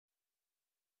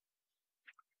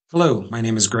Hello, my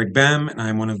name is Greg Bem, and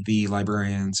I'm one of the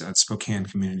librarians at Spokane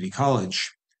Community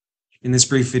College. In this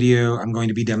brief video, I'm going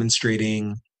to be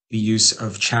demonstrating the use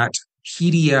of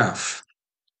ChatPDF,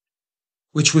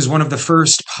 which was one of the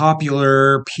first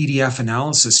popular PDF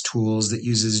analysis tools that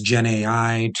uses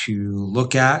GenAI to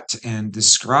look at and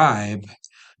describe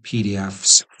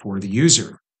PDFs for the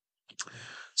user.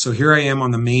 So here I am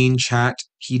on the main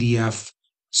ChatPDF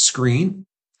screen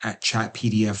at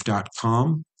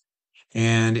chatpdf.com.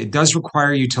 And it does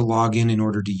require you to log in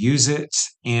order to use it.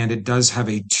 And it does have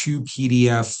a 2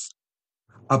 PDF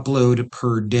upload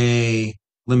per day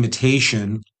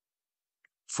limitation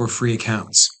for free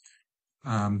accounts.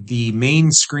 The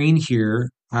main screen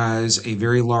here has a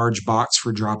very large box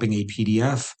for dropping a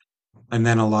PDF and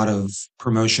then a lot of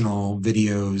promotional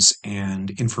videos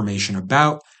and information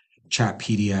about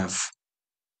ChatPDF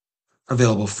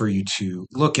available for you to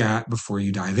look at before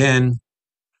you dive in.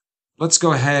 Let's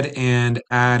go ahead and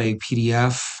add a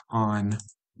PDF on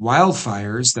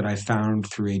wildfires that I found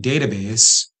through a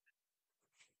database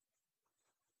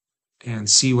and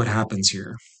see what happens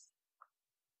here.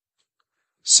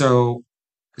 So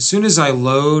as soon as I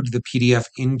load the PDF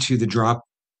into the drag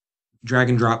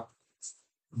and drop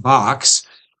box,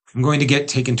 I'm going to get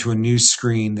taken to a new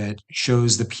screen that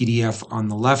shows the PDF on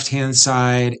the left-hand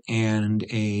side and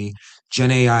a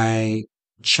GenAI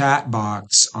chat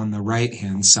box on the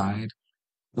right-hand side.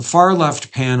 The far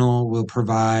left panel will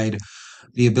provide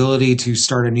the ability to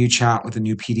start a new chat with a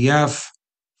new PDF,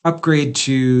 upgrade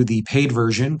to the paid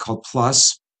version called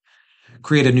Plus,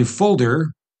 create a new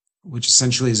folder, which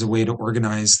essentially is a way to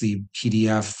organize the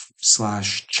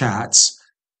PDF/chats,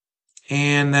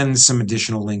 and then some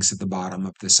additional links at the bottom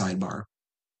of the sidebar.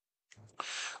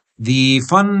 The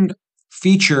fun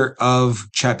feature of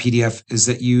ChatPDF is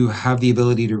that you have the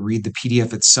ability to read the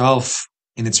PDF itself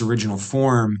in its original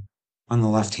form on the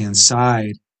left-hand side.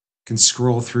 You can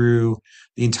scroll through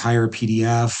the entire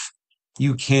PDF.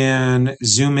 You can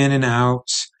zoom in and out.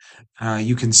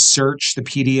 You can search the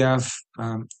PDF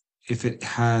if it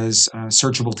has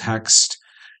searchable text.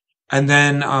 And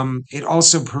then it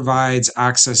also provides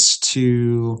access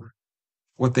to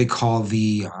what they call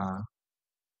the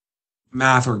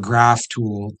math or graph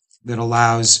tool that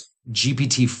allows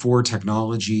GPT-4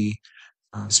 technology,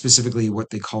 specifically what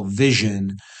they call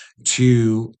vision,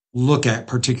 to look at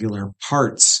particular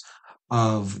parts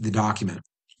of the document.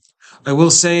 I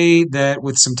will say that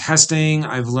with some testing,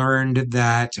 I've learned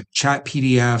that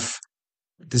ChatPDF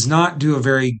does not do a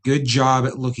very good job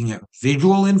at looking at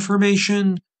visual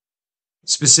information,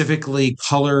 specifically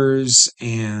colors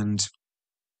and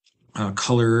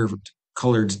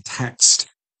colored text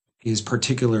is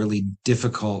particularly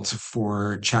difficult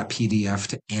for ChatPDF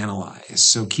to analyze.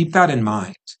 So keep that in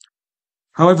mind.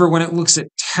 However, when it looks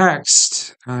at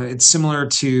text, it's similar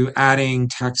to adding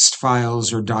text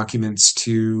files or documents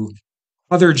to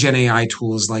other GenAI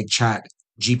tools like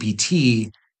ChatGPT.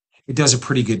 It does a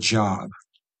pretty good job.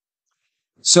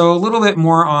 So a little bit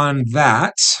more on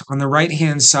that. On the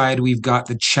right-hand side, we've got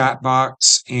the chat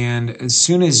box, and as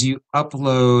soon as you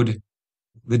upload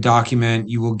the document,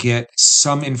 you will get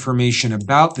some information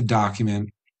about the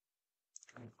document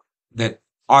that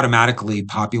automatically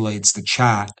populates the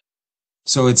chat.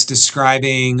 So it's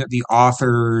describing the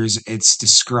authors, it's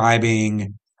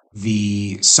describing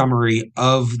the summary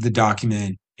of the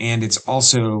document, and it's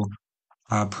also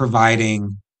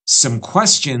providing some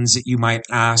questions that you might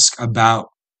ask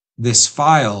about this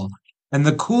file. And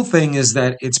the cool thing is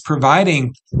that it's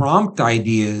providing prompt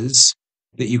ideas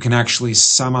that you can actually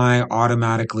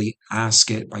semi-automatically ask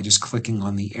it by just clicking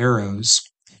on the arrows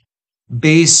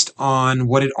based on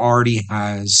what it already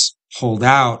has pulled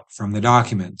out from the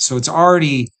document. So it's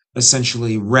already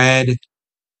essentially read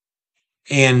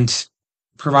and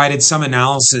provided some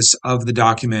analysis of the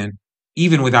document,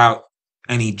 even without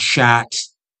any chat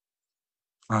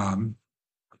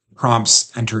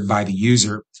prompts entered by the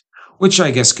user, which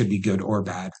I guess could be good or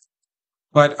bad.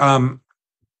 But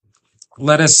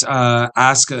let us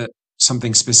ask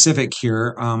something specific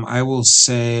here. I will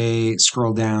say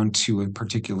scroll down to a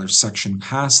particular section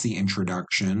past the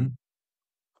introduction.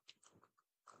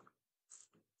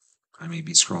 I may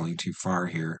be scrolling too far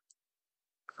here.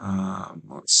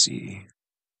 Let's see.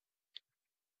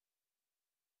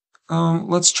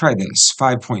 Let's try this,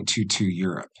 5.22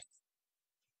 Europe.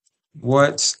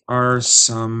 What are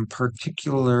some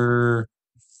particular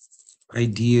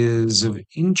ideas of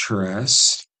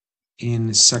interest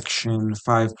in section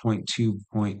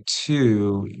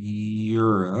 5.2.2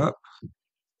 Europe?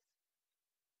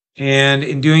 And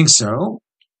in doing so,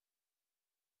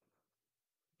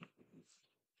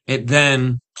 it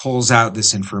then pulls out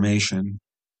this information.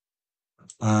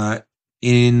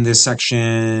 In this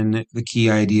section, the key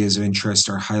ideas of interest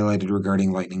are highlighted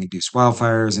regarding lightning-induced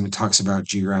wildfires, and it talks about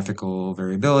geographical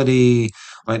variability,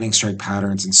 lightning strike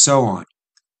patterns, and so on.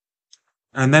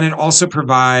 And then it also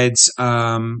provides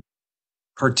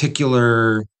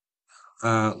particular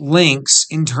links,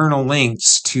 internal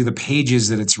links to the pages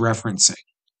that it's referencing.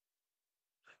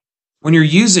 When you're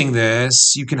using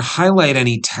this, you can highlight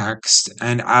any text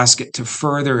and ask it to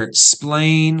further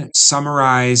explain,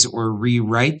 summarize, or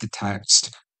rewrite the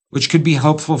text, which could be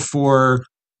helpful for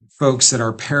folks that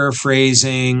are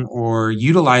paraphrasing or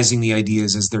utilizing the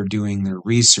ideas as they're doing their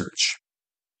research.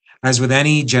 As with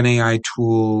any GenAI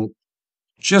tool,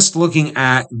 just looking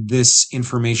at this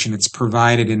information it's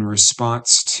provided in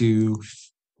response to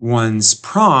one's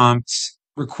prompt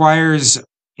requires,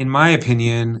 in my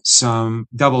opinion, some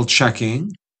double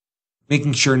checking,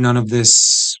 making sure none of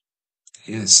this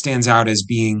stands out as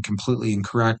being completely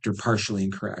incorrect or partially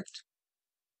incorrect.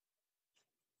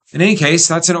 In any case,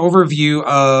 that's an overview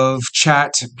of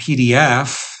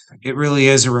ChatPDF. It really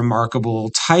is a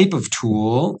remarkable type of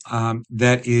tool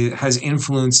that has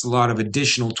influenced a lot of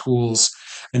additional tools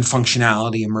and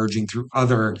functionality emerging through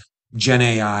other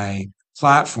GenAI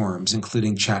platforms,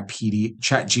 including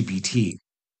ChatGPT.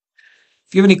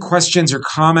 If you have any questions or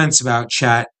comments about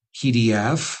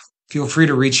ChatPDF, feel free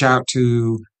to reach out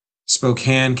to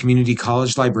Spokane Community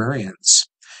College librarians.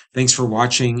 Thanks for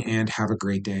watching and have a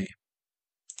great day.